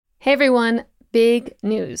Hey everyone, big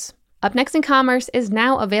news. Up Next in Commerce is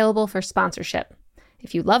now available for sponsorship.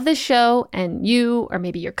 If you love this show and you, or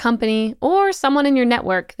maybe your company, or someone in your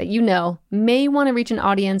network that you know may want to reach an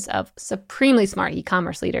audience of supremely smart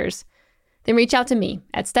e-commerce leaders, then reach out to me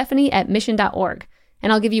at Stephanie@mission.org,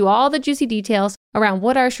 and I'll give you all the juicy details around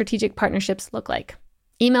what our strategic partnerships look like.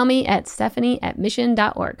 Email me at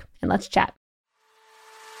Stephanie@mission.org, and let's chat.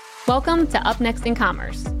 Welcome to Up Next in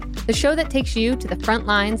Commerce, the show that takes you to the front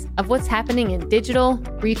lines of what's happening in digital,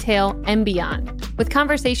 retail, and beyond, with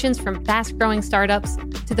conversations from fast-growing startups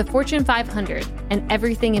to the Fortune 500 and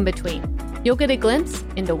everything in between. You'll get a glimpse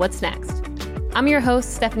into what's next. I'm your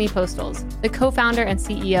host, Stephanie Postles, the co-founder and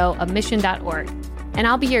CEO of Mission.org, and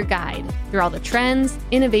I'll be your guide through all the trends,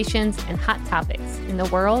 innovations, and hot topics in the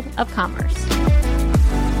world of commerce.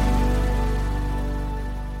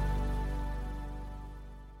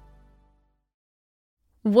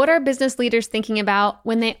 What are business leaders thinking about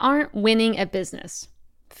when they aren't winning at business?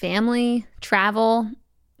 Family, travel,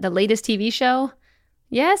 the latest TV show?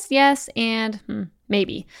 Yes, and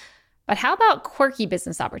maybe. But how about quirky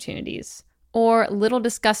business opportunities? Or little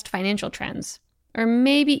discussed financial trends? Or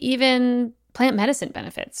maybe even plant medicine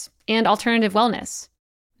benefits and alternative wellness?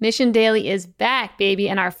 Mission Daily is back, baby,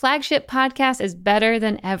 and our flagship podcast is better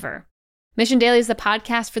than ever. Mission Daily is the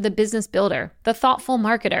podcast for the business builder, the thoughtful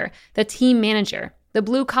marketer, the team manager, the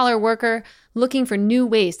blue-collar worker looking for new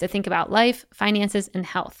ways to think about life, finances, and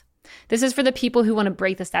health. This is for the people who want to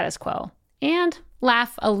break the status quo and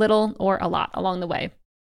laugh a little or a lot along the way.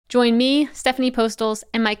 Join me, Stephanie Postles,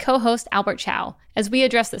 and my co-host Albert Chow as we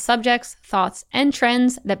address the subjects, thoughts, and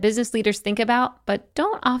trends that business leaders think about but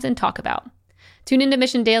don't often talk about. Tune into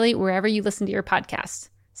Mission Daily wherever you listen to your podcasts.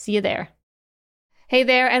 See you there. Hey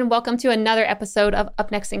there, and welcome to another episode of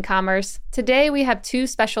Up Next in Commerce. Today we have two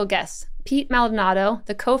special guests, Pete Maldonado,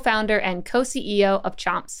 the co-founder and co-CEO of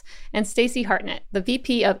Chomps, and Stacy Hartnett, the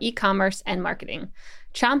VP of e-commerce and marketing.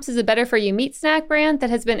 Chomps is a better-for-you meat snack brand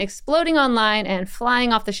that has been exploding online and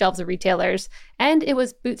flying off the shelves of retailers, and it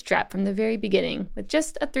was bootstrapped from the very beginning with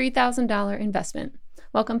just a $3,000 investment.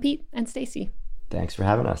 Welcome, Pete and Stacy. Thanks for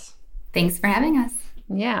having us. Thanks for having us.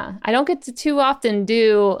 Yeah, I don't get to too often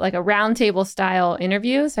do like a roundtable style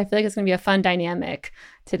interview, so I feel like it's going to be a fun dynamic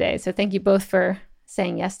today. So thank you both for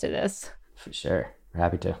saying yes to this. For sure. We're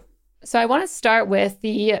happy to. So I want to start with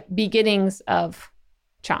the beginnings of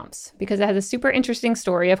Chomps because it has a super interesting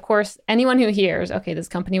story. Of course, anyone who hears, okay, this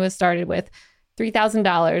company was started with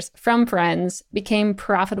 $3,000 from friends, became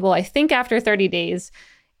profitable, I think, after 30 days.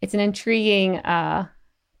 It's an intriguing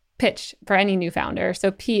pitch for any new founder.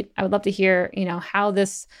 So Pete, I would love to hear, how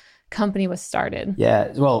this company was started.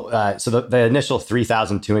 Yeah, well, so the initial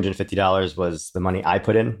 $3,250 was the money I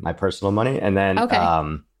put in, my personal money. And then it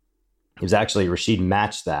was actually Rashid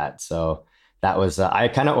matched that. So that was, I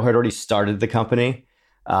kind of had already started the company.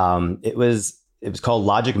 It was called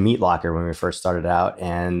Logic Meat Locker when we first started out.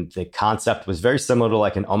 And the concept was very similar to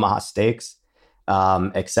like an Omaha Steaks,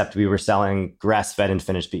 except we were selling grass-fed and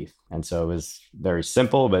finished beef. And so it was very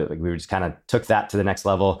simple, but like we just kind of took that to the next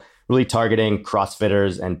level, really targeting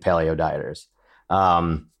CrossFitters and paleo dieters.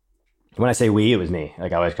 When I say we, it was me.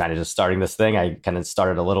 Like I was kind of just starting this thing. I kind of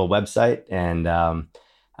started a little website and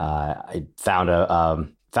I found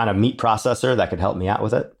a meat processor that could help me out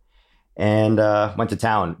with it and went to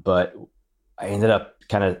town. But I ended up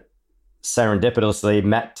kind of serendipitously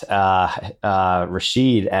met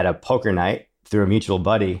Rashid at a poker night through a mutual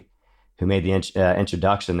buddy who made the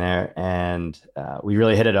introduction there. And we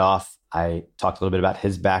really hit it off. I talked a little bit about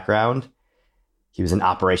his background. He was an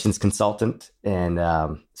operations consultant. And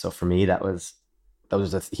so for me, he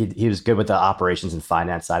was good with the operations and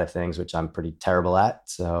finance side of things, which I'm pretty terrible at.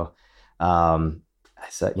 So I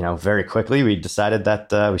said, very quickly, we decided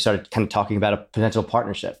that we started kind of talking about a potential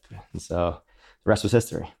partnership. And so the rest was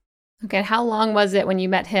history. Okay. How long was it when you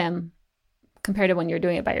met him compared to when you were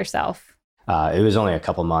doing it by yourself? It was only a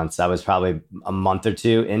couple months. I was probably a month or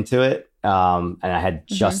two into it. And I had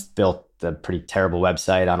just built the pretty terrible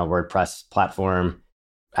website on a WordPress platform.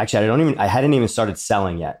 Actually, I hadn't even started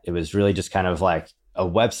selling yet. It was really just kind of like a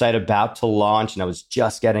website about to launch and I was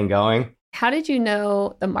just getting going. How did you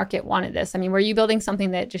know the market wanted this? I mean, were you building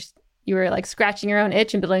something that just you were like scratching your own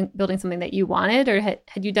itch and building something that you wanted? Or had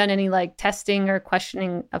you done any like testing or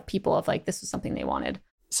questioning of people of like, this was something they wanted?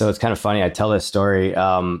 So it's kind of funny. I tell this story.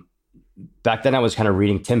 Back then I was kind of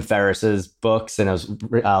reading Tim Ferriss's books and I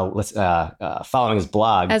was following his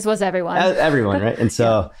blog. As was everyone. Everyone, right? And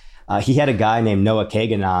so he had a guy named Noah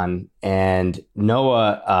Kagan on, and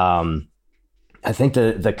Noah, I think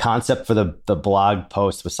the concept for the blog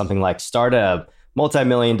post was something like start a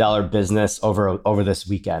multi-million-dollar business over this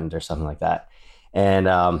weekend or something like that. And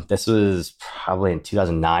this was probably in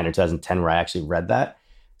 2009 or 2010 where I actually read that.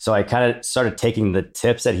 So I kind of started taking the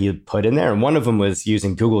tips that he put in there. And one of them was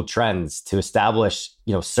using Google Trends to establish,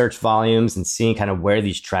 search volumes and seeing kind of where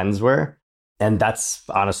these trends were. And that's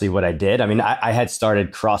honestly what I did. I mean, I had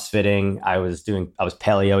started CrossFitting. I was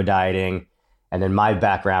paleo dieting. And then my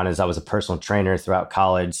background is I was a personal trainer throughout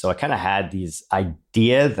college. So I kind of had these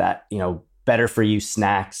idea that, better for you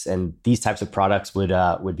snacks and these types of products would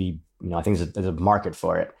be, I think there's a market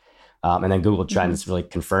for it. And then Google Trends really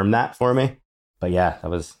confirmed that for me. But yeah, that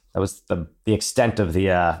was the extent of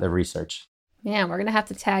the research. Man, we're going to have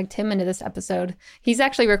to tag Tim into this episode. He's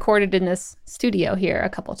actually recorded in this studio here a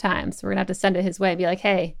couple times. We're going to have to send it his way and be like,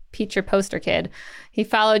 hey, Pete, your poster kid. He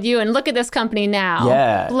followed you and look at this company now.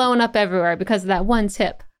 Yeah. Blown up everywhere because of that one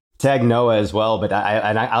tip. Tag Noah as well. But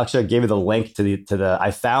I actually gave you the link to the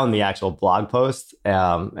I found the actual blog post.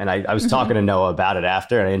 And I was talking to Noah about it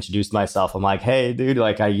after, and I introduced myself. I'm like, hey, dude,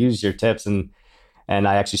 like I used your tips and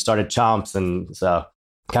I actually started Chomps. And so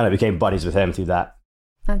kind of became buddies with him through that.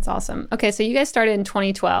 That's awesome. Okay, so you guys started in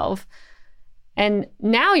 2012, and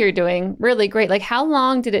now you're doing really great. Like, how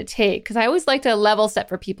long did it take? Because I always like to level set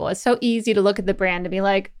for people. It's so easy to look at the brand and be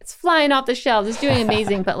like, it's flying off the shelves, it's doing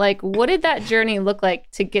amazing. But like, what did that journey look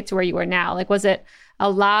like to get to where you are now? Like, was it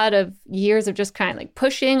a lot of years of just kind of like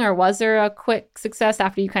pushing, or was there a quick success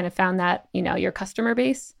after you kind of found that, your customer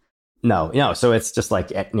base? No. So it's just like,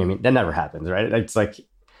 that never happens, right? It's like,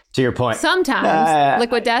 to your point. Sometimes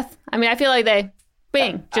liquid death. I mean, I feel like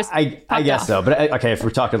bing, just I guess off. so. But okay, if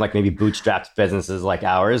we're talking like maybe bootstrapped businesses like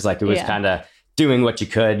ours, like it was kind of doing what you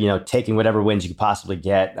could, taking whatever wins you could possibly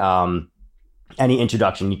get, any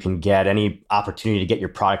introduction you can get, any opportunity to get your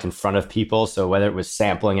product in front of people. So whether it was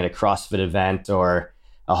sampling at a CrossFit event or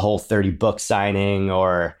a Whole30 book signing,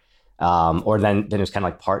 or then it was kind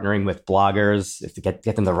of like partnering with bloggers if to get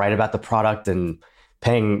them to write about the product and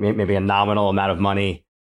paying maybe a nominal amount of money,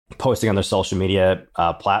 posting on their social media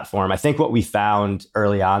platform. I think what we found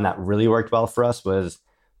early on that really worked well for us was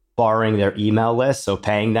borrowing their email list. So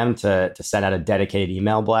paying them to send out a dedicated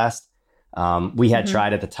email blast. We had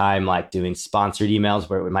tried at the time, like doing sponsored emails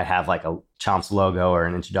where we might have like a Chomps logo or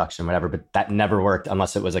an introduction, whatever, but that never worked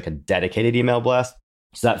unless it was like a dedicated email blast.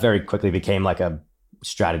 So that very quickly became like a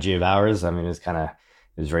strategy of ours. I mean, it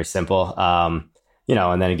was very simple.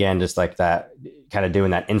 And then again, just like that, kind of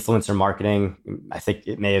doing that influencer marketing. I think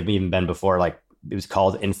it may have even been before, like it was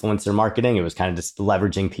called influencer marketing. It was kind of just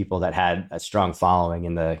leveraging people that had a strong following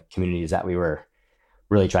in the communities that we were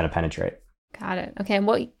really trying to penetrate. Got it. Okay. And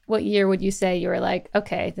what year would you say you were like,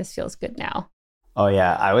 okay, this feels good now? Oh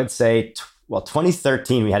yeah, I would say,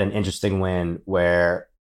 2013, we had an interesting win where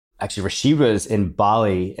actually Rashid was in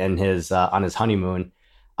Bali and on his honeymoon.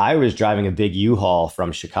 I was driving a big U-Haul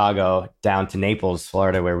from Chicago down to Naples,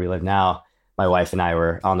 Florida, where we live now. My wife and I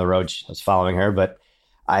were on the road. I was following her, but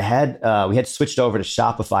we had switched over to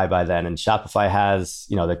Shopify by then, and Shopify has,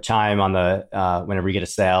 the chime on the whenever you get a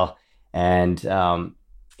sale, and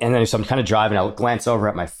then so I'm kind of driving. I'll glance over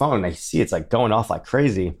at my phone, and I see it's like going off like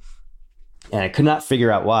crazy, and I could not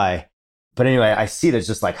figure out why. But anyway, I see there's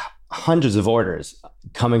just like hundreds of orders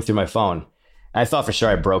coming through my phone. I thought for sure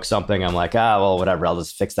I broke something. I'm like, well, whatever. I'll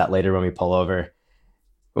just fix that later when we pull over.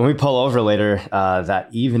 When we pull over later that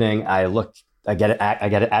evening, I get it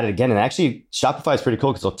added again. And actually, Shopify is pretty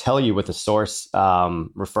cool because it'll tell you what the source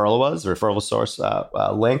referral source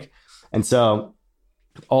link. And so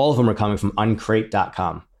all of them are coming from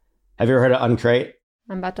uncrate.com. Have you ever heard of Uncrate?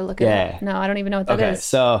 I'm about to look at it. No, I don't even know what that is. Okay,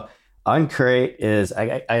 so Uncrate is,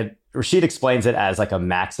 Rashid explains it as like a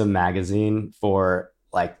Maxim magazine for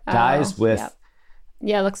like guys with... Yep.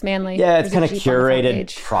 Yeah, it looks manly. Yeah, it's kind of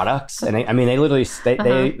curated products. And they literally,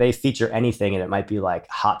 they feature anything, and it might be like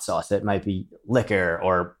hot sauce. It might be liquor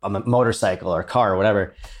or a motorcycle or a car or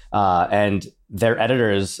whatever. And their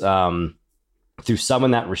editors, through someone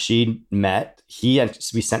that Rashid met,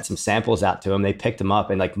 we sent some samples out to him. They picked them up,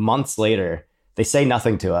 and like months later, they say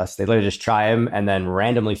nothing to us. They literally just try them and then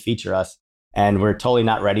randomly feature us. And we're totally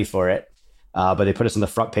not ready for it. But they put us on the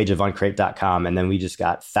front page of uncrate.com, and then we just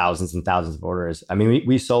got thousands and thousands of orders. I mean,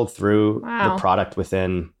 we sold through the product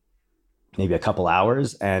within maybe a couple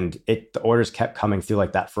hours, and the orders kept coming through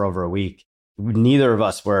like that for over a week. Neither of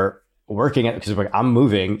us were working it because I'm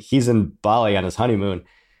moving. He's in Bali on his honeymoon.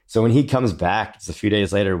 So when he comes back, it's a few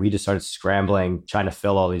days later, we just started scrambling, trying to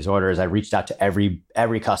fill all these orders. I reached out to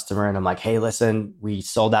every customer, and I'm like, hey, listen, we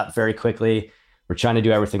sold out very quickly. We're trying to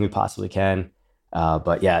do everything we possibly can.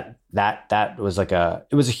 But yeah, that was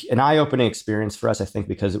it was an eye-opening experience for us, I think,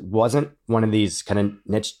 because it wasn't one of these kind of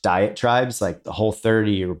niche diet tribes like the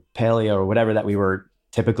Whole30 or paleo or whatever that we were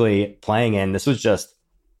typically playing in. This was just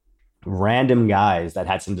random guys that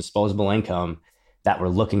had some disposable income that were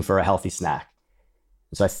looking for a healthy snack.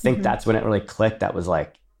 So I think that's when it really clicked. That was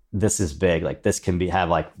like, this is big. Like this can have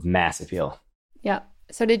like mass appeal. Yeah.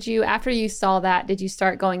 So after you saw that, did you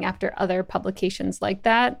start going after other publications like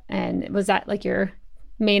that? And was that like your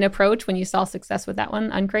main approach when you saw success with that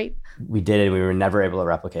one, Uncrate? We did it. We were never able to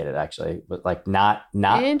replicate it actually, but like not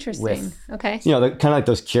interesting. With, okay. You know, kind of like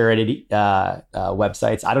those curated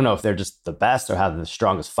websites. I don't know if they're just the best or have the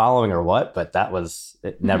strongest following or what, but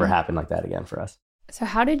it never happened like that again for us. So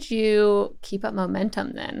how did you keep up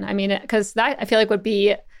momentum then? I mean, because that I feel like would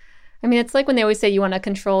be, I mean, it's like when they always say you want to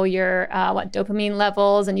control your dopamine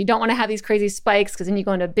levels and you don't want to have these crazy spikes because then you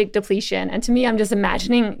go into big depletion. And to me, I'm just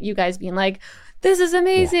imagining you guys being like, this is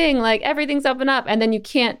amazing. Yeah. Like everything's up and up. And then you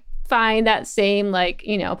can't find that same like,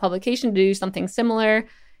 you know, publication to do something similar.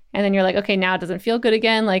 And then you're like, okay, now it doesn't feel good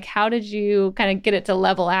again. Like, how did you kind of get it to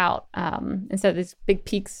level out instead of these big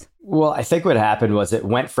peaks? Well, I think what happened was it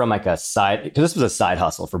went from like because this was a side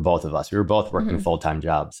hustle for both of us. We were both working full-time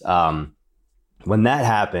jobs. When that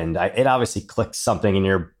happened, it obviously clicked something in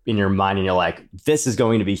your mind and you're like, this is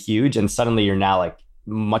going to be huge. And suddenly you're now like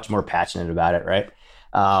much more passionate about it, right?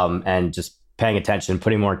 And just paying attention,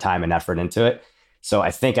 putting more time and effort into it. So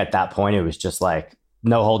I think at that point, it was just like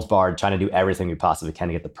no holds barred, trying to do everything we possibly can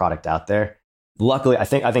to get the product out there. Luckily, I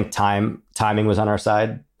think timing was on our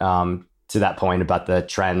side to that point about the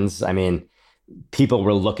trends. I mean, people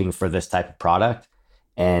were looking for this type of product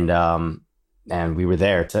and we were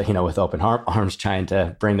there to, you know, with open arms trying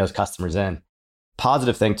to bring those customers in.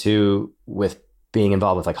 Positive thing too, with being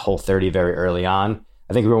involved with like Whole30 very early on,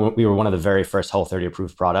 I think we were one of the very first Whole30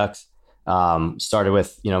 approved products. Started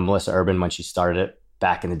with, you know, Melissa Urban when she started it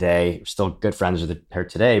back in the day. We're still good friends with her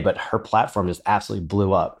today, but her platform just absolutely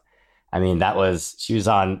blew up. I mean, she was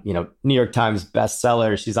on, you know, New York Times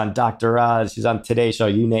bestseller. She's on Dr. Oz. She's on Today Show,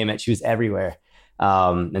 you name it. She was everywhere.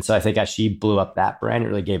 And so I think as she blew up that brand, it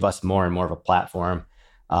really gave us more and more of a platform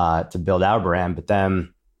to build our brand. But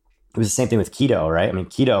then it was the same thing with keto, right? I mean,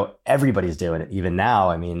 keto, everybody's doing it. Even now,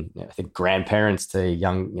 I mean, I think grandparents to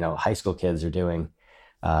young, you know, high school kids are doing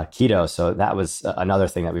keto. So that was another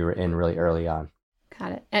thing that we were in really early on.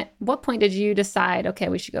 Got it. At what point did you decide, okay,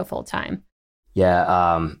 we should go full time?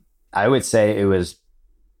 Yeah, I would say it was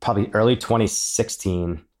probably early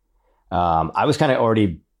 2016. I was kind of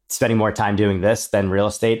already spending more time doing this than real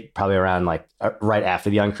estate, probably around like right after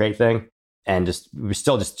the Uncrate thing. And we were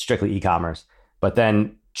still just strictly e-commerce. But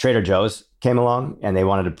then Trader Joe's came along and they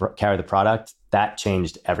wanted to carry the product. That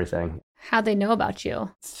changed everything. How'd they know about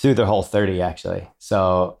you? Through the Whole30, actually.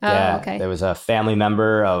 So okay. There was a family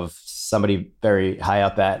member of somebody very high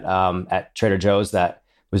up at Trader Joe's that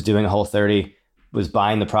was doing a Whole30, was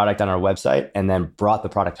buying the product on our website and then brought the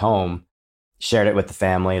product home, shared it with the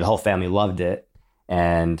family. The whole family loved it.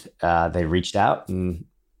 And they reached out and,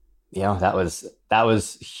 you know, that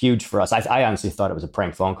was huge for us. I honestly thought it was a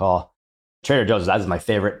prank phone call. Trader Joe's, that was my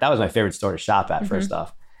favorite store to shop at first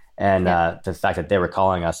off. And the fact that they were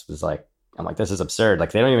calling us was like, I'm like, this is absurd.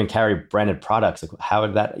 Like they don't even carry branded products. Like how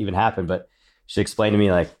did that even happen? But she explained to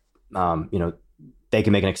me like, you know, they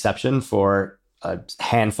can make an exception for a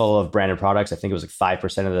handful of branded products. I think it was like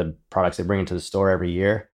 5% of the products they bring into the store every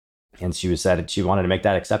year. And she said she wanted to make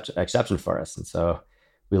that exception for us. And so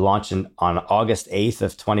we launched on August 8th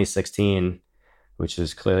of 2016, which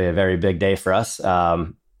was clearly a very big day for us.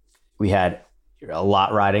 We had a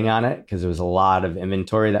lot riding on it because there was a lot of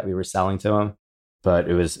inventory that we were selling to them, but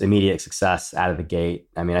it was immediate success out of the gate.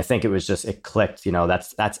 I mean, I think it clicked, you know,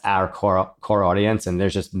 that's our core audience. And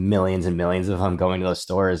there's just millions and millions of them going to those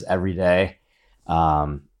stores every day.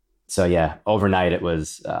 So yeah, overnight it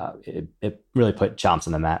was, it really put Chomps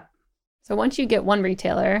on the map. So once you get one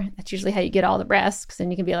retailer, that's usually how you get all the rest, because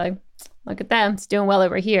then you can be like, look at them, it's doing well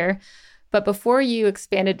over here. But before you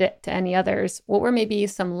expanded it to any others, what were maybe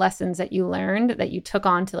some lessons that you learned that you took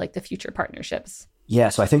on to like the future partnerships? Yeah,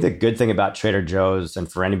 so I think the good thing about Trader Joe's, and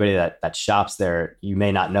for anybody that shops there, you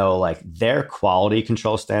may not know, like their quality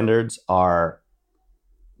control standards are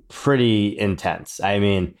pretty intense. I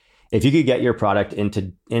mean, if you could get your product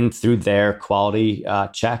in through their quality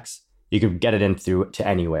checks, you could get it to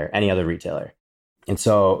anywhere, any other retailer. And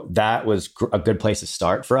so that was a good place to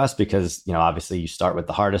start for us because, you know, obviously you start with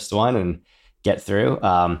the hardest one and get through.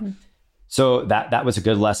 So that was a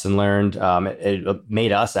good lesson learned. It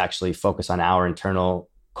made us actually focus on our internal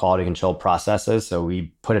quality control processes. So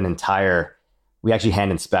we actually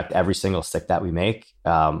hand inspect every single stick that we make.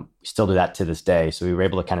 We still do that to this day. So we were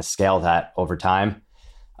able to kind of scale that over time.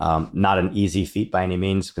 Not an easy feat by any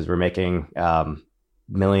means because we're making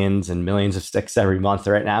millions and millions of sticks every month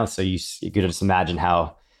right now. So you could just imagine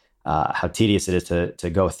how how tedious it is to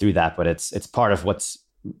go through that. But it's part of what's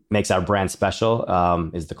makes our brand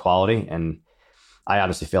special, is the quality. And I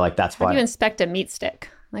honestly feel like that's How why. do you inspect a meat stick?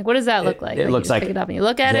 Like, what does that look like? It looks like, pick it up and you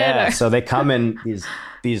look at it? Or? So they come in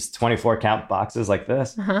these 24 count boxes like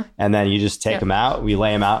this, and then you just take them out. We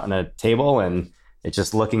lay them out on a table, and it's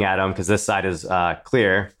just looking at them because this side is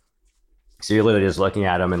clear. So you're literally just looking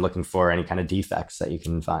at them and looking for any kind of defects that you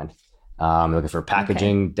can find. Looking for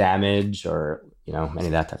packaging damage or, any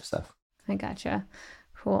of that type of stuff. I gotcha.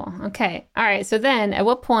 Cool. Okay. All right. So then at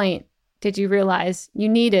what point did you realize you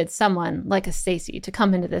needed someone like a Stacy to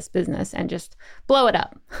come into this business and just blow it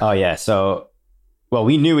up? Oh, yeah. So,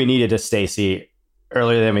 we knew we needed a Stacy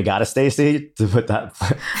earlier than we got a Stacy, to put that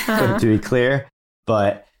to be clear.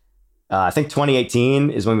 But I think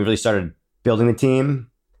 2018 is when we really started building the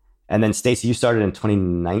team. And then Stacy, you started in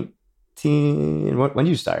 2019. When did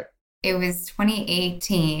you start? It was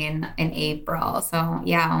 2018 in April. So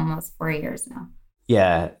yeah, almost 4 years now.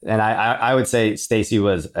 Yeah. And I would say Stacy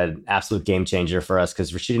was an absolute game changer for us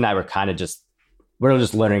because Rashid and I were we're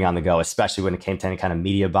just learning on the go, especially when it came to any kind of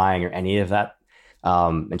media buying or any of that.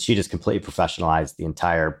 And she just completely professionalized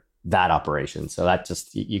that operation. So that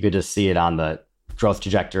you could just see it on the growth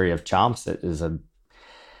trajectory of Chomps.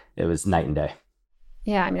 It was night and day.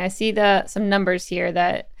 Yeah. I mean, I see some numbers here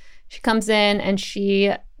that she comes in and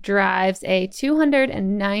she drives a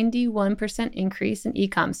 291% increase in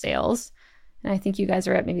e-com sales. And I think you guys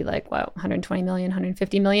are at maybe 120 million,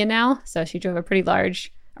 150 million now. So she drove a pretty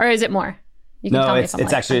large, or is it more? You can tell me if I'm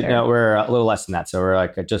actually, no, we're a little less than that. So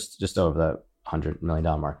we're just over the $100 million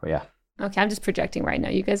mark, but yeah. Okay. I'm just projecting where I know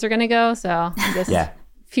you guys are going to go. So I'm just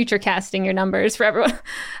future casting your numbers for everyone.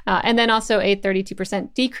 And then also a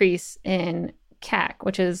 32% decrease in CAC,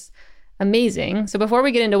 which is amazing. So before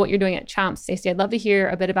we get into what you're doing at Chomps, Stacey, I'd love to hear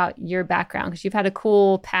a bit about your background because you've had a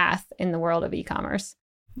cool path in the world of e-commerce.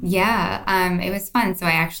 Yeah, it was fun. So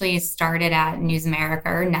I actually started at News America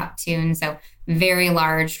or Neptune, so very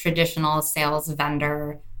large traditional sales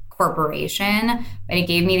vendor corporation, but it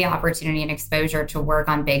gave me the opportunity and exposure to work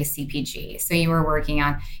on big CPG. So you were working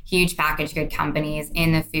on huge packaged good companies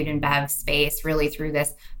in the food and bev space, really through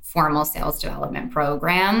this formal sales development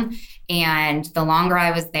program. And the longer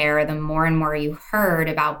I was there, the more and more you heard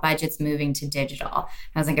about budgets moving to digital.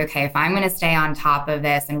 I was like, okay, if I'm going to stay on top of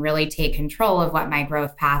this and really take control of what my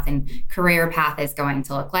growth path and career path is going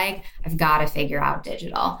to look like, I've got to figure out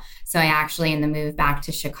digital. So I actually, in the move back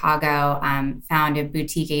to Chicago, found a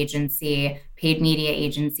boutique agency, paid media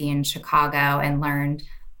agency in Chicago, and learned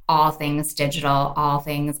all things digital, all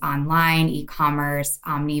things online, e-commerce,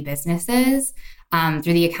 omni businesses.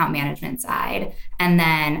 Through the account management side. And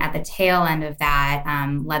then at the tail end of that,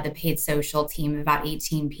 led the paid social team of about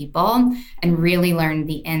 18 people and really learned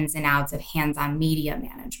the ins and outs of hands-on media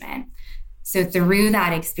management. So through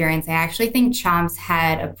that experience, I actually think Chomps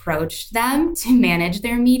had approached them to manage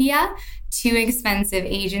their media, too expensive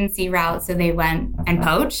agency route. So they went and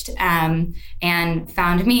poached and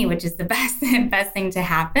found me, which is the best thing to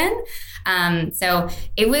happen. So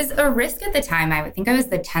it was a risk at the time. I would think I was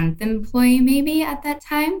the 10th employee maybe at that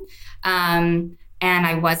time. And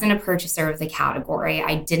I wasn't a purchaser of the category.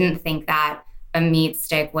 I didn't think that a meat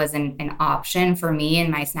stick was an option for me and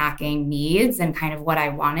my snacking needs and kind of what I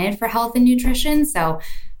wanted for health and nutrition. So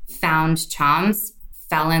found Chomps,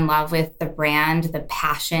 fell in love with the brand, the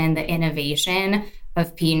passion, the innovation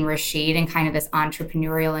of Pete and Rashid and kind of this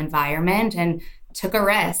entrepreneurial environment, and took a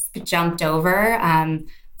risk, jumped over,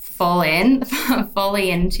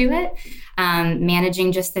 fully into it,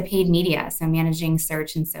 managing just the paid media. So managing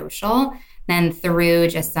search and social. Then through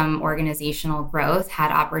just some organizational growth,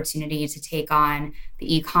 had opportunity to take on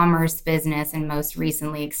the e-commerce business and most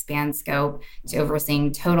recently expand scope to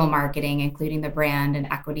overseeing total marketing, including the brand and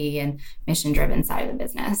equity and mission-driven side of the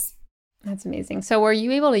business. That's amazing. So were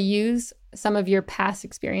you able to use some of your past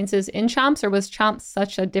experiences in Chomps, or was Chomps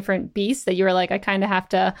such a different beast that you were like, I kind of have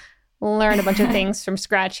to learn a bunch of things from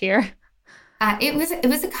scratch here? It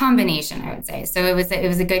was a combination, I would say. So it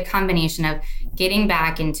was a good combination of getting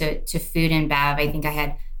back into food and bev. I think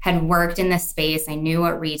I had worked in the space. I knew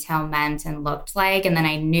what retail meant and looked like, and then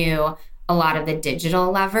I knew a lot of the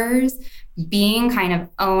digital levers. Being kind of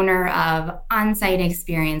owner of on-site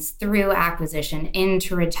experience through acquisition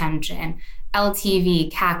into retention,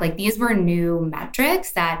 LTV, CAC, like these were new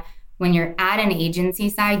metrics that when you're at an agency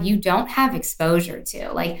side, you don't have exposure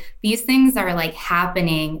to. Like these things are like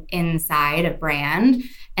happening inside a brand.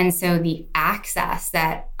 And so the access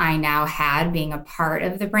that I now had being a part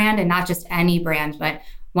of the brand, and not just any brand, but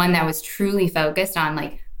one that was truly focused on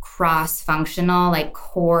like cross-functional, like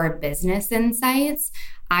core business insights,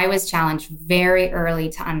 I was challenged very early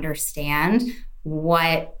to understand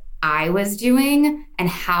what I was doing and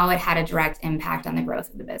how it had a direct impact on the growth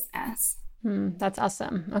of the business. That's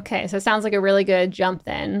awesome. Okay. So it sounds like a really good jump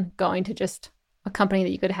then, going to just a company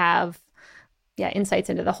that you could have, insights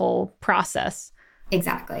into the whole process.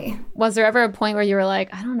 Exactly. Was there ever a point where you were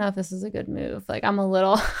like, I don't know if this is a good move? Like, I'm a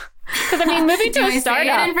little, because I mean, moving to a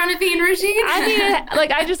startup. Say it in front of Pete and Rashid? I mean, like,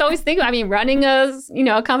 I just always think, running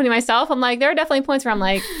a company myself, I'm like, there are definitely points where I'm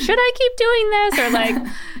like, should I keep doing this? Or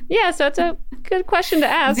like, so it's a good question to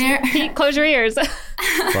ask. Pete, close your ears.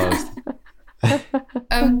 Closed.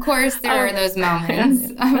 Of course, there are those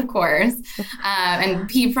moments, of course. And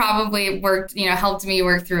Pete probably helped me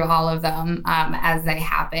work through all of them as they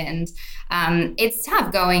happened. It's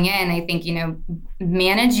tough going in. I think,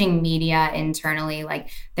 managing media internally,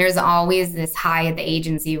 like there's always this high at the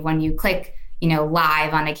agency when you click,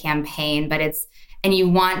 live on a campaign, and you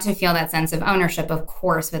want to feel that sense of ownership, of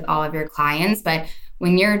course, with all of your clients. But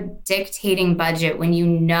when you're dictating budget, when you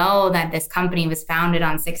know that this company was founded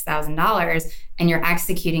on $6,000 and you're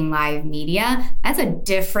executing live media, that's a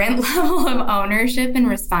different level of ownership and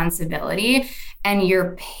responsibility. And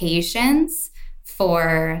your patience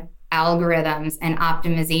for algorithms and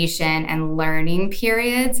optimization and learning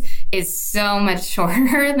periods is so much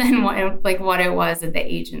shorter than what it was at the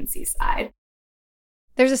agency side.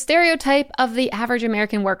 There's a stereotype of the average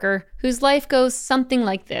American worker whose life goes something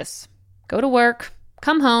like this. Go to work,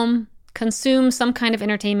 come home, consume some kind of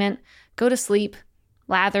entertainment, go to sleep,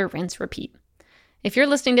 lather, rinse, repeat. If you're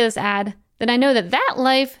listening to this ad, then I know that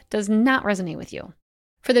life does not resonate with you.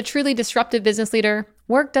 For the truly disruptive business leader,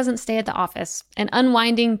 work doesn't stay at the office, and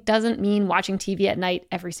unwinding doesn't mean watching TV at night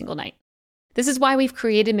every single night. This is why we've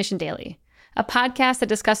created Mission Daily, a podcast that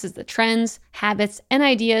discusses the trends, habits, and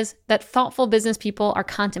ideas that thoughtful business people are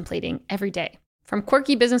contemplating every day. From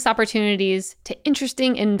quirky business opportunities to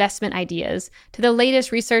interesting investment ideas to the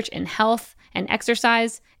latest research in health and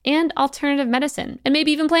exercise and alternative medicine, and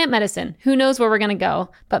maybe even plant medicine. Who knows where we're going to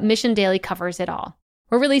go, but Mission Daily covers it all.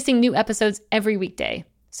 We're releasing new episodes every weekday.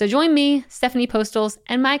 So join me, Stephanie Postles,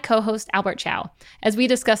 and my co-host Albert Chow as we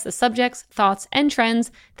discuss the subjects, thoughts, and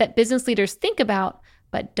trends that business leaders think about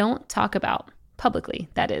but don't talk about publicly,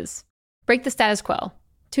 that is. Break the status quo.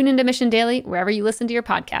 Tune into Mission Daily wherever you listen to your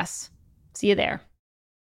podcasts. See you there.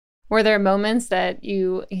 Were there moments that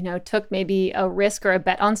you took maybe a risk or a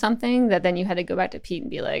bet on something that then you had to go back to Pete and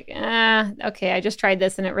be like, okay, I just tried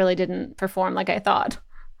this and it really didn't perform like I thought?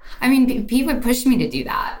 I mean, Pete would push me to do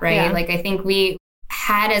that, right? Yeah. Like, I think we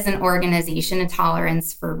had as an organization a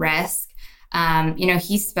tolerance for risk.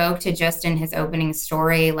 He spoke to just in his opening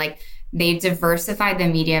story, like they diversified the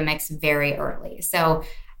media mix very early. So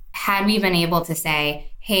had we been able to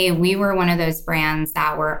say, hey, we were one of those brands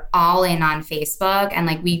that were all in on Facebook and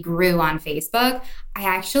like we grew on Facebook, I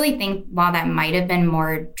actually think while that might have been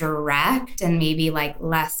more direct and maybe like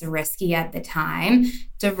less risky at the time,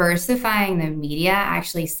 diversifying the media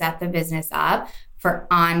actually set the business up for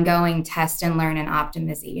ongoing test and learn and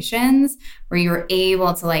optimizations where you were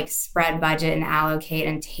able to like spread budget and allocate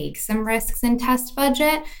and take some risks in test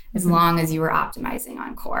budget as long as you were optimizing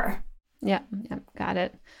on core. Yeah, got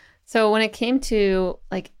it. So when it came to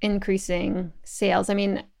like increasing sales, I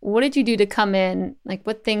mean, what did you do to come in? Like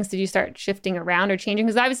what things did you start shifting around or changing?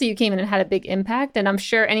 Because obviously you came in and had a big impact. And I'm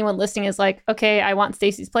sure anyone listening is like, okay, I want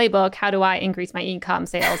Stacey's playbook. How do I increase my e-com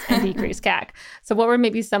sales and decrease CAC? So what were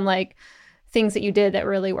maybe some like things that you did that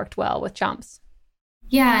really worked well with Chomps?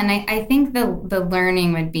 Yeah, and I think the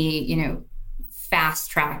learning would be,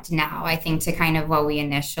 fast-tracked now, I think, to kind of what we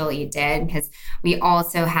initially did, because we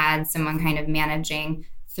also had someone kind of managing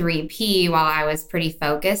 3P while I was pretty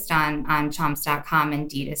focused on Chomps.com and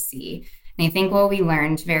D2C. And I think what we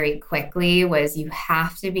learned very quickly was you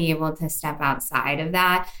have to be able to step outside of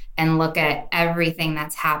that and look at everything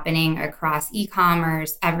that's happening across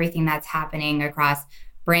e-commerce, everything that's happening across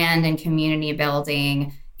brand and community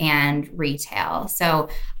building and retail. So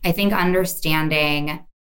I think understanding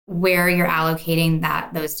where you're allocating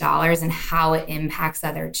those dollars and how it impacts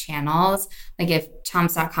other channels. Like if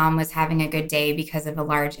Chomps.com was having a good day because of a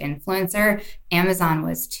large influencer, Amazon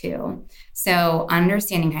was too. So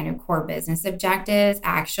understanding kind of core business objectives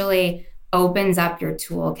actually opens up your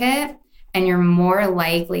toolkit and you're more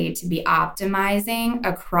likely to be optimizing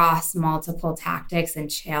across multiple tactics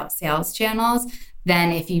and sales channels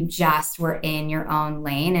than if you just were in your own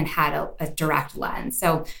lane and had a direct lens.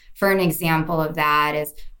 So for an example of that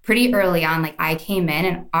is pretty early on, like I came in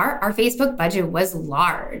and our Facebook budget was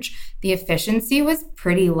large. The efficiency was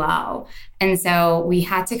pretty low. And so we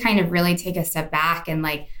had to kind of really take a step back and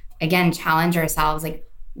like, again, challenge ourselves, like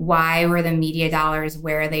why were the media dollars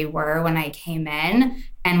where they were when I came in?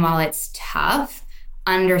 And while it's tough,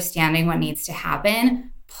 understanding what needs to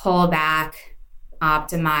happen, pull back,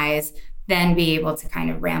 optimize, then be able to kind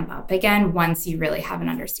of ramp up again once you really have an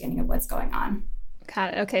understanding of what's going on.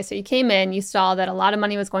 Got it. Okay. So you came in, you saw that a lot of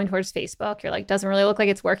money was going towards Facebook. You're like, doesn't really look like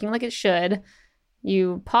it's working like it should.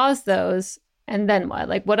 You paused those. And then what?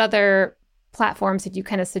 Like, what other platforms did you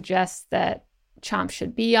kind of suggest that Chomps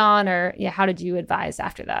should be on? Or how did you advise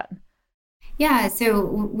after that? Yeah. So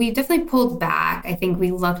we definitely pulled back. I think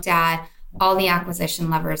we looked at all the acquisition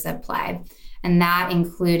levers at play. And that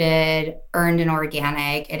included earned and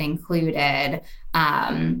organic. It included,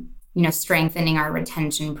 strengthening our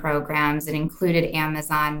retention programs. It included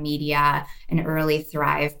Amazon Media and early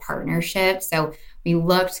Thrive partnerships. So we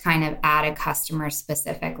looked kind of at a customer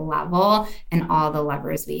specific level and all the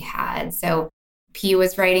levers we had. So P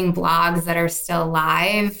was writing blogs that are still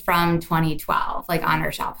live from 2012, like on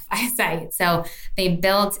our Shopify site. So they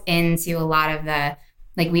built into a lot of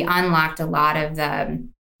we unlocked a lot of the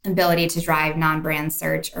ability to drive non-brand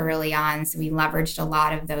search early on. So we leveraged a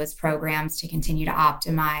lot of those programs to continue to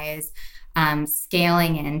optimize,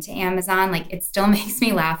 scaling into Amazon. Like, it still makes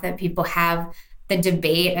me laugh that people have the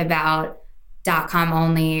debate about .com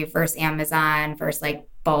only versus Amazon versus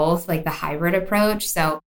both, the hybrid approach.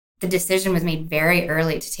 So the decision was made very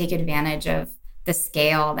early to take advantage of the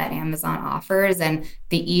scale that Amazon offers and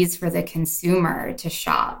the ease for the consumer to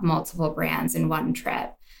shop multiple brands in one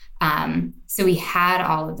trip. So we had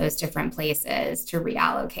all of those different places to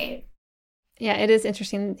reallocate. Yeah, it is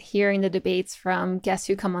interesting hearing the debates from guests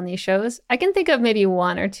who come on these shows. I can think of maybe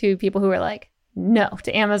one or two people who are like, no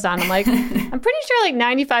to Amazon. I'm like, I'm pretty sure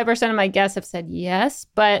 95% of my guests have said yes,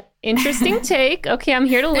 but interesting take. Okay, I'm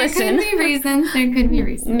here to listen. There could be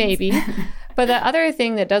reasons. Maybe. But the other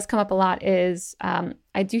thing that does come up a lot is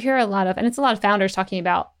I do hear a lot of, and it's a lot of founders talking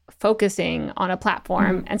about focusing on a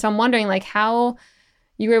platform. Mm-hmm. And so I'm wondering how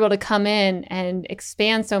you were able to come in and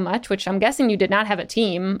expand so much, which I'm guessing you did not have a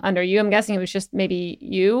team under you. I'm guessing it was just maybe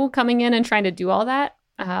you coming in and trying to do all that.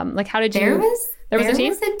 How did you? There was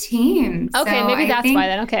a team. Okay, so maybe that's why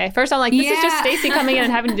then. Okay, first I'm like, this is just Stacy coming in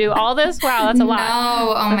and having to do all this. Wow, that's a lot.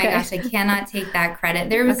 No, my gosh, I cannot take that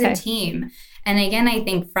credit. There was a team, and again, I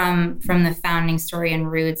think from the founding story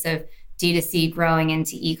and roots of D2C growing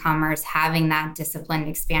into e-commerce, having that disciplined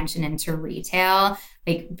expansion into retail,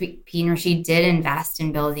 Pete and Rashid did invest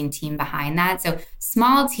in building team behind that. So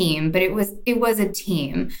small team, but it was a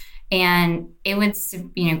team. And it was,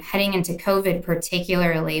 heading into COVID,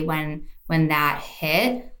 particularly when that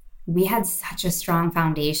hit, we had such a strong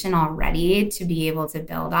foundation already to be able to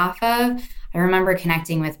build off of. I remember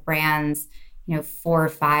connecting with brands, 4,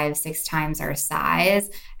 5, 6 times our size,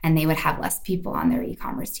 and they would have less people on their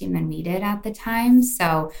e-commerce team than we did at the time.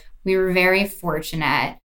 So we were very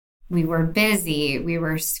fortunate. We were busy, we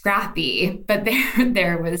were scrappy, but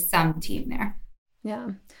there was some team there.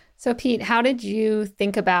 Yeah. So Pete, how did you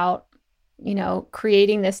think about,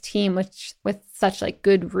 creating this team with such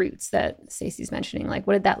good roots that Stacey's mentioning?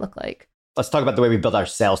 What did that look like? Let's talk about the way we built our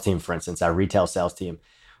sales team, for instance, our retail sales team.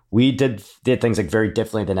 We did things very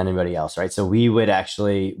differently than anybody else, right? So we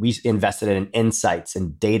invested in insights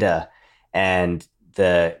and data and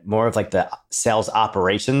the more of the sales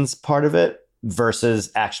operations part of it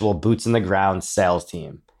versus actual boots in the ground sales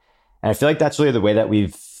team. And I feel like that's really the way that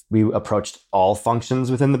we approached all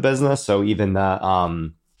functions within the business. So even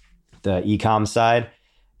the e-com side,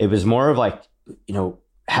 it was more of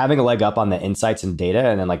having a leg up on the insights and data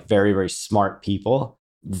and then very, very smart people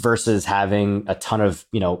versus having a ton of,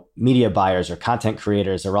 media buyers or content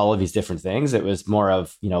creators or all of these different things. It was more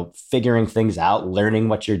of, figuring things out, learning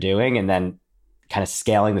what you're doing, and then kind of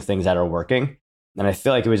scaling the things that are working. And I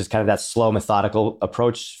feel like it was just kind of that slow, methodical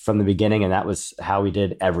approach from the beginning. And that was how we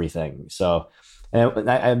did everything. So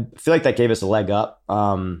I feel like that gave us a leg up.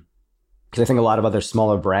 Because I think a lot of other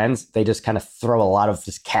smaller brands, they just kind of throw a lot of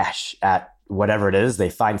just cash at whatever it is. They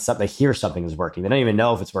find something, they hear something is working. They don't even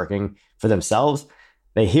know if it's working for themselves.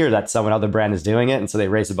 They hear that some other brand is doing it. And so they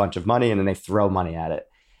raise a bunch of money and then they throw money at it.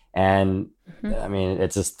 And I mean,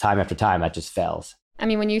 it's just time after time that just fails. I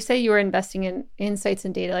mean, when you say you were investing in insights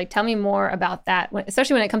and data, tell me more about that,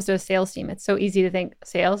 especially when it comes to a sales team. It's so easy to think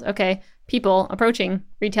sales, okay, people approaching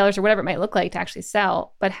retailers or whatever it might look like to actually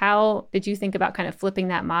sell. But how did you think about kind of flipping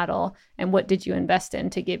that model, and what did you invest in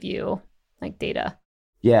to give you data?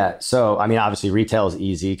 Yeah. So, I mean, obviously retail is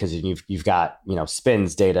easy because you've got,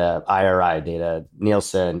 SPINS data, IRI data,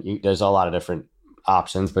 Nielsen, there's a lot of different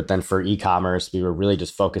options. But then for e-commerce, we were really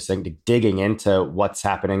just digging into what's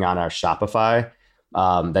happening on our Shopify,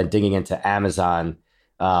 then digging into Amazon,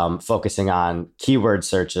 focusing on keyword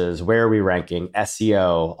searches, where are we ranking,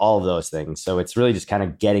 SEO, all of those things. So it's really just kind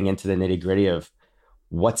of getting into the nitty gritty of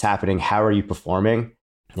what's happening, how are you performing?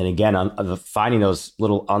 And again, on finding those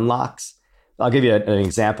little unlocks. I'll give you an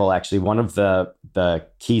example. Actually, one of the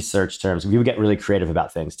key search terms, we would get really creative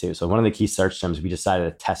about things too. So one of the key search terms we decided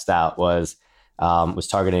to test out was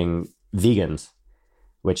targeting vegans,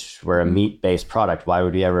 which were a meat-based product. Why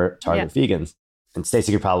would we ever target vegans? And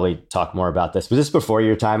Stacey could probably talk more about this. Was this before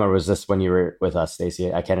your time, or was this when you were with us,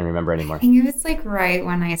 Stacey? I can't even remember anymore. I think it was like right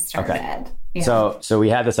when I started. Okay. Yeah. So we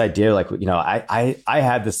had this idea, like, you know, I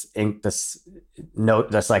had this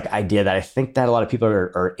idea that I think that a lot of people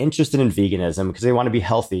are interested in veganism because they want to be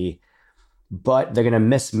healthy, but they're going to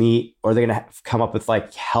miss meat, or they're going to come up with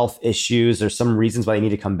like health issues or some reasons why they need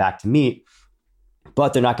to come back to meat,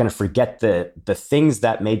 but they're not going to forget the things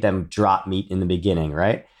that made them drop meat in the beginning,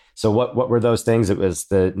 right? So what were those things? It was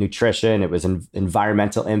the nutrition, it was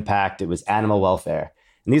environmental impact, it was animal welfare.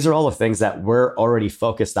 And these are all the things that we're already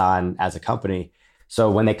focused on as a company.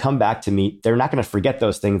 So when they come back to meat, they're not going to forget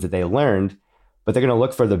those things that they learned, but they're going to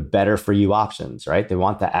look for the better for you options, right? They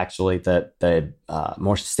want the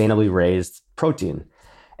more sustainably raised protein.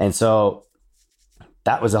 And so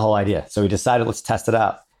that was the whole idea. So we decided, let's test it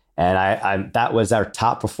out. And that was our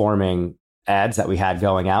top performing ads that we had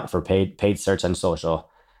going out for paid search on social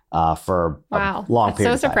for a long period of time.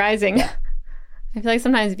 That's so surprising. Yeah. I feel like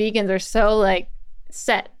sometimes vegans are so like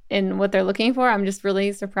set in what they're looking for. I'm just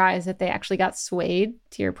really surprised that they actually got swayed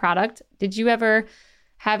to your product. Did you ever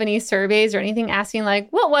have any surveys or anything asking like,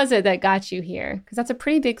 what was it that got you here? Because that's a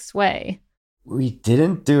pretty big sway. We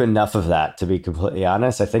didn't do enough of that, to be completely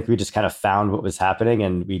honest. I think we just kind of found what was happening,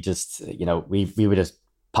 and we just, you know, we would just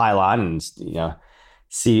pile on and, you know,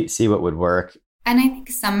 see what would work. And I think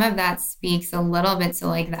some of that speaks a little bit to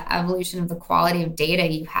like the evolution of the quality of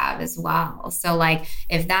data you have as well. So like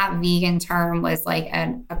if that vegan term was like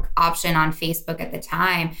an option on Facebook at the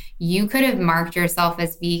time, you could have marked yourself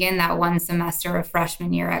as vegan that one semester of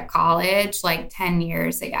freshman year at college, like 10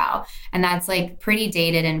 years ago. And that's like pretty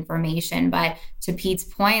dated information. But to Pete's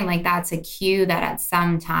point, like that's a cue that at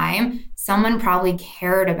some time, someone probably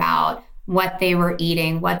cared about what they were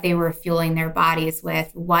eating, what they were fueling their bodies with,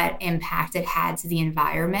 what impact it had to the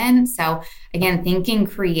environment. So again, thinking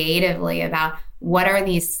creatively about what are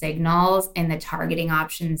these signals and the targeting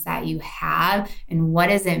options that you have, and what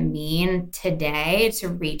does it mean today to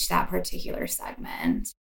reach that particular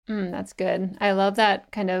segment? That's good. I love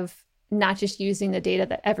that kind of not just using the data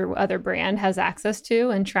that every other brand has access to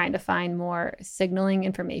and trying to find more signaling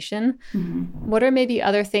information. Mm-hmm. What are maybe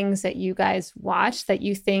other things that you guys watch that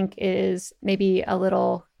you think is maybe a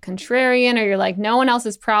little contrarian, or you're like, no one else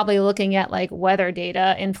is probably looking at like weather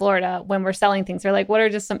data in Florida when we're selling things? Or like, what are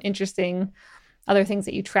just some interesting other things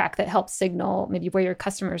that you track that help signal maybe where your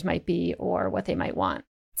customers might be or what they might want?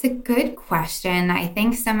 It's a good question. I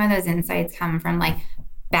think some of those insights come from like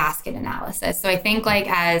basket analysis. So I think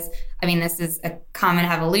this is a common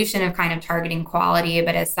evolution of kind of targeting quality,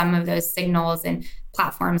 but as some of those signals and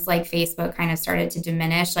platforms like Facebook kind of started to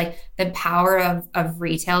diminish, like the power of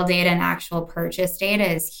retail data and actual purchase data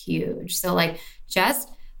is huge. So like just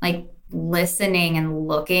like listening and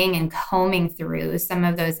looking and combing through some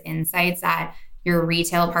of those insights that your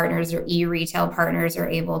retail partners or e-retail partners are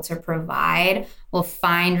able to provide will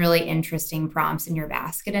find really interesting prompts in your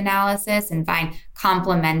basket analysis and find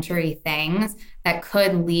complementary things that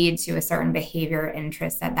could lead to a certain behavior or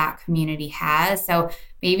interest that community has. So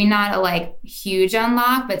maybe not a like huge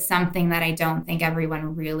unlock, but something that I don't think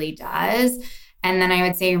everyone really does. And then I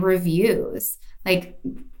would say reviews. Like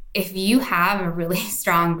if you have a really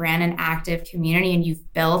strong brand and active community and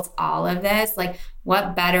you've built all of this, like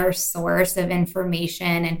what better source of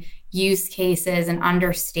information and use cases and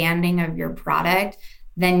understanding of your product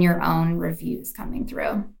than your own reviews coming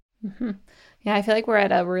through? Mm-hmm. Yeah, I feel like we're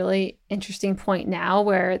at a really interesting point now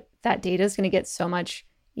where that data is going to get so much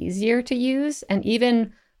easier to use, and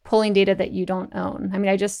even pulling data that you don't own. I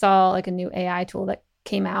mean, I just saw like a new AI tool that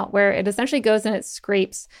came out where it essentially goes and it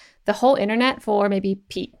scrapes the whole internet for maybe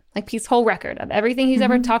Pete. Like Pete's whole record of everything he's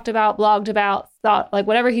ever talked about, blogged about, thought, like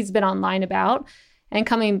whatever he's been online about, and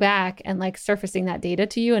coming back and like surfacing that data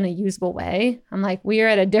to you in a usable way. I'm like, we are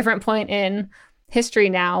at a different point in history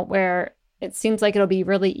now where it seems like it'll be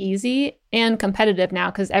really easy and competitive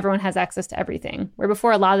now because everyone has access to everything. Where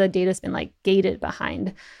before a lot of the data has been like gated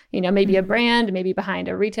behind, maybe a brand, maybe behind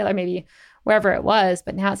a retailer, maybe wherever it was.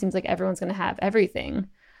 But now it seems like everyone's going to have everything.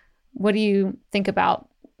 What do you think about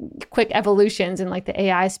quick evolutions in like the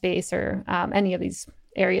AI space or any of these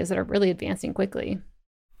areas that are really advancing quickly?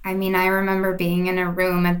 I mean, I remember being in a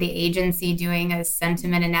room at the agency doing a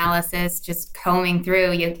sentiment analysis, just combing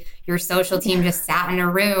through. Your social team just sat in a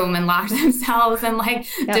room and locked themselves and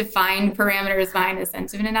defined parameters behind a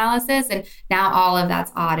sentiment analysis. And now all of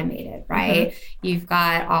that's automated, right? Mm-hmm. You've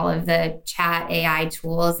got all of the chat AI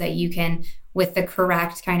tools that you can, with the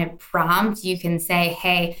correct kind of prompt, you can say,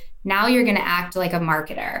 hey, now you're going to act like a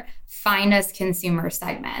marketer. Find us consumer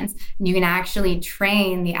segments. And you can actually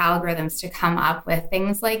train the algorithms to come up with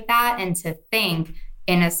things like that and to think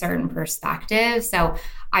in a certain perspective. So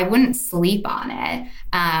I wouldn't sleep on it.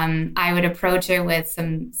 I would approach it with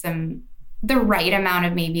the right amount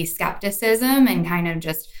of maybe skepticism and kind of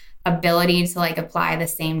just ability to apply the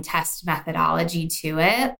same test methodology to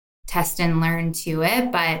it, test and learn to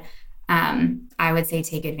it. But I would say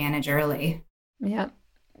take advantage early. Yeah.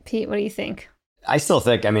 Pete, what do you think? I still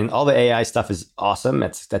think, all the AI stuff is awesome.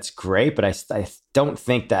 That's great. But I don't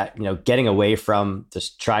think that, getting away from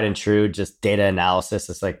just tried and true, just data analysis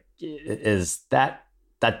is that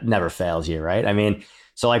never fails you, right?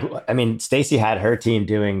 Stacey had her team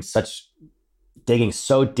digging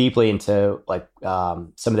so deeply into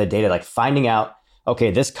some of the data, finding out, okay,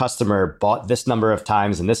 this customer bought this number of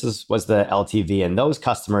times and was the LTV. And those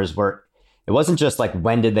customers it wasn't just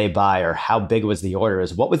when did they buy or how big was the order,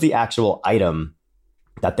 is what was the actual item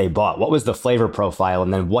that they bought? What was the flavor profile?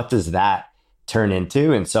 And then what does that turn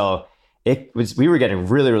into? And so we were getting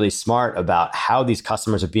really, really smart about how these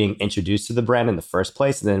customers are being introduced to the brand in the first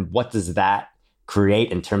place. And then what does that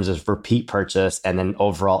create in terms of repeat purchase and then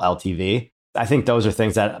overall LTV? I think those are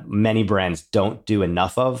things that many brands don't do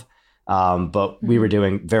enough of. But we were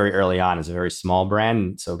doing very early on as a very small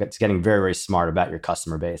brand. So it's getting very, very smart about your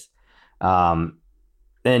customer base.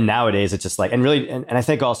 And nowadays it's just and I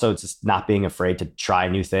think also it's just not being afraid to try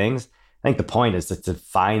new things. I think the point is to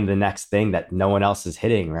find the next thing that no one else is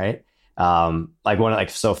hitting, right? So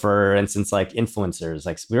for instance,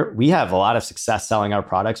 influencers, we have a lot of success selling our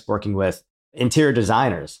products, working with interior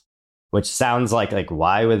designers, which sounds like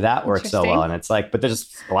why would that work so well? And it's but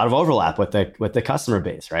there's a lot of overlap with the customer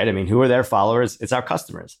base, right? Who are their followers? It's our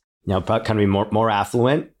customers. Kind of be more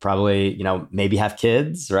affluent, probably, maybe have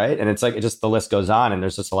kids, right? And it's the list goes on, and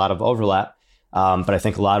there's just a lot of overlap. But I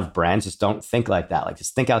think a lot of brands just don't think like that.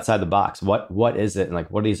 Just think outside the box. What is it? And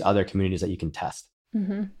what are these other communities that you can test?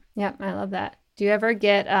 Mm-hmm. Yeah, I love that. Do you ever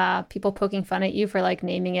get people poking fun at you for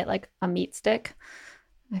naming it a meat stick?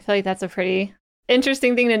 I feel like that's a pretty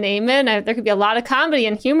interesting thing to name it. And there could be a lot of comedy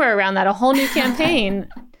and humor around that, a whole new campaign.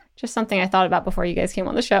 Just something I thought about before you guys came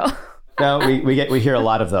on the show. No, we hear a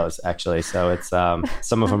lot of those actually. So it's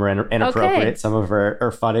some of them are inappropriate, okay. Some of them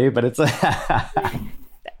are funny, but it's that's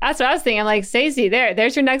what I was thinking. I'm Stacey,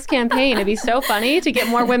 there's your next campaign. It'd be so funny to get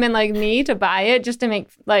more women like me to buy it just to make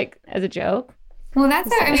as a joke. Well, that's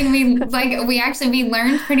it. We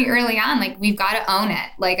learned pretty early on, we've got to own it.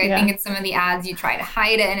 I think it's some of the ads you try to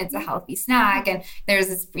hide it and it's a healthy snack. And there's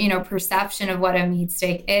this, perception of what a meat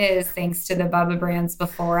steak is thanks to the Bubba brands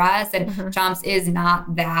before us. And Chomps is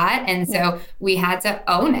not that. And so we had to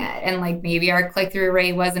own it. And maybe our click-through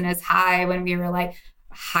rate wasn't as high when we were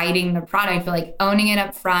hiding the product, but owning it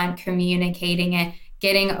up front, communicating it,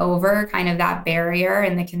 getting over kind of that barrier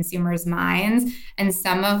in the consumer's minds. And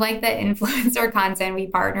some of the influencer content we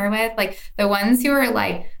partner with, the ones who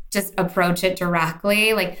are just approach it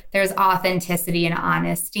directly, there's authenticity and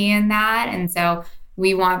honesty in that. And so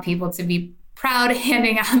we want people to be proud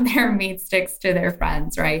handing out their meat sticks to their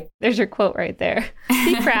friends, right? There's your quote right there.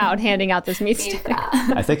 Be proud handing out this meat stick.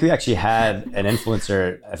 I think we actually had an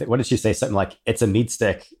influencer, what did she say? Something it's a meat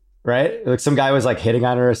stick. Right? Some guy was hitting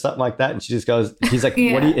on her or something like that. And she just goes, he's what do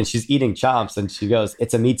you, and she's eating Chomps and she goes,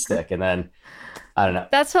 it's a meat stick. And then, I don't know.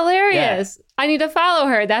 That's hilarious. Yeah. I need to follow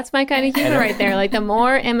her. That's my kind of humor right there. The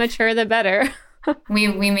more immature, the better. We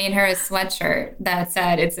made her a sweatshirt that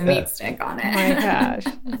said it's a meat stick on it. Oh my gosh.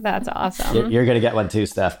 That's awesome. You're going to get one too,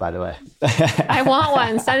 Steph, by the way. I want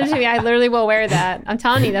one. Send it to me. I literally will wear that. I'm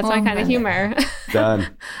telling you, that's my kind of humor.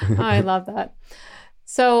 Done. Oh, I love that.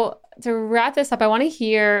 So to wrap this up, I want to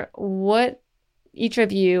hear what each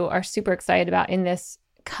of you are super excited about in this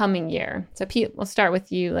coming year. So Pete, we'll start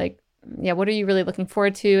with you. What are you really looking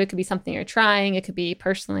forward to? It could be something you're trying. It could be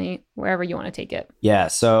personally, wherever you want to take it. Yeah.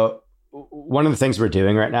 So one of the things we're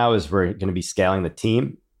doing right now is we're going to be scaling the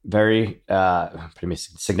team very pretty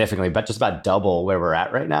significantly, but just about double where we're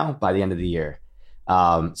at right now by the end of the year.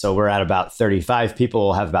 So we're at about 35 people.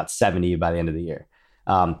 We'll have about 70 by the end of the year.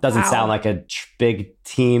 Doesn't sound like a big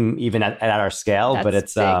team even at our scale, but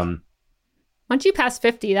it's big. Once you pass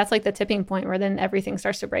 50, that's the tipping point where then everything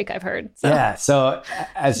starts to break, I've heard. So. Yeah. So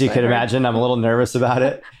as you can imagine, I'm a little nervous about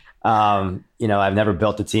it. I've never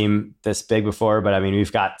built a team this big before, but I mean,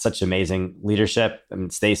 we've got such amazing leadership. I mean,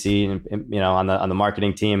 Stacy, on the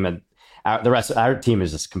marketing team, and our team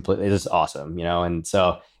is just awesome, and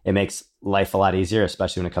so it makes life a lot easier,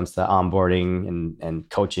 especially when it comes to onboarding and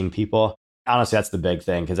coaching people. Honestly, that's the big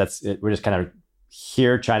thing, because we're just kind of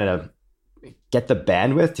here trying to get the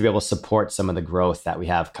bandwidth to be able to support some of the growth that we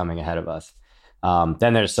have coming ahead of us.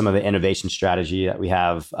 Then there's some of the innovation strategy that we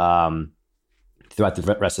have throughout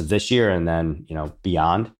the rest of this year, and then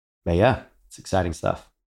beyond. But yeah, it's exciting stuff.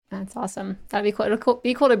 That's awesome. That'd be cool. It'll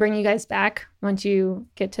be cool to bring you guys back once you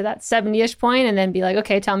get to that 70-ish point, and then be like,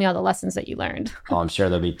 okay, tell me all the lessons that you learned. Oh, I'm sure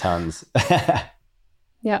there'll be tons.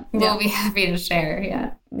 Yeah. We'll be happy to share.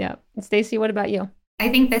 Yeah. Yeah. Stacy, what about you? I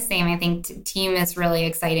think the same. I think team is really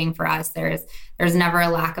exciting for us. There's never a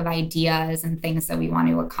lack of ideas and things that we want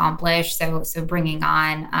to accomplish. So bringing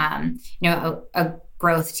on, a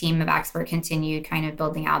growth team of experts, continued kind of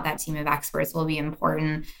building out that team of experts will be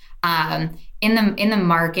important. In the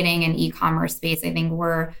marketing and e-commerce space, I think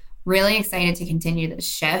we're really excited to continue the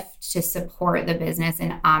shift to support the business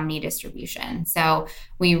in omni distribution. So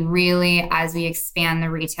we really, as we expand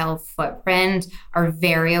the retail footprint, are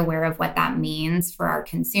very aware of what that means for our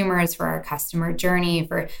consumers, for our customer journey,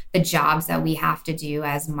 for the jobs that we have to do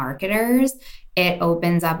as marketers. It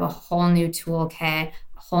opens up a whole new toolkit,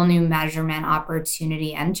 a whole new measurement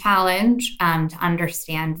opportunity and challenge to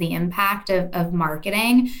understand the impact of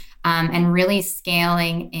marketing and really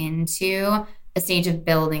scaling into a stage of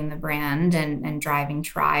building the brand and driving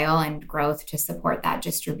trial and growth to support that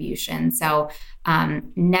distribution. So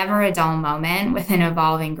never a dull moment with an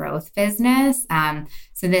evolving growth business.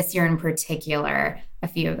 So this year in particular, a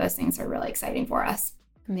few of those things are really exciting for us.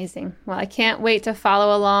 Amazing. Well, I can't wait to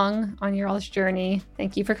follow along on your all's journey.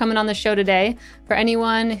 Thank you for coming on the show today. For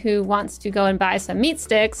anyone who wants to go and buy some meat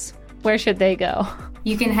sticks, where should they go?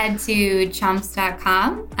 You can head to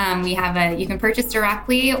chomps.com. You can purchase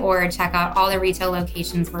directly or check out all the retail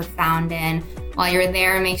locations we're found in. While you're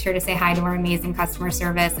there, make sure to say hi to our amazing customer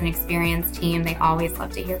service and experience team. They always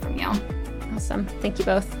love to hear from you. Awesome. Thank you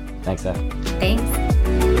both. Thanks, Steph. Thanks.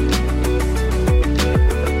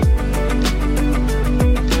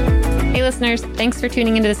 Hey listeners, thanks for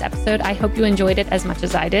tuning into this episode. I hope you enjoyed it as much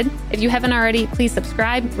as I did. If you haven't already, please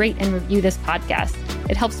subscribe, rate, and review this podcast.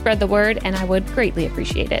 It helps spread the word, and I would greatly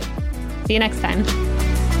appreciate it. See you next time.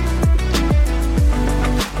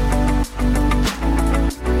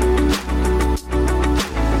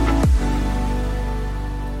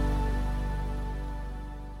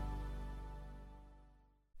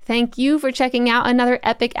 Thank you for checking out another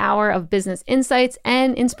epic hour of business insights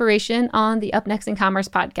and inspiration on the Up Next in Commerce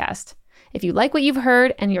podcast. If you like what you've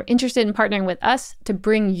heard and you're interested in partnering with us to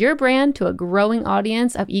bring your brand to a growing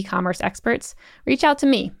audience of e-commerce experts, reach out to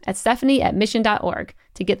me at Stephanie@mission.org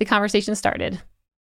to get the conversation started.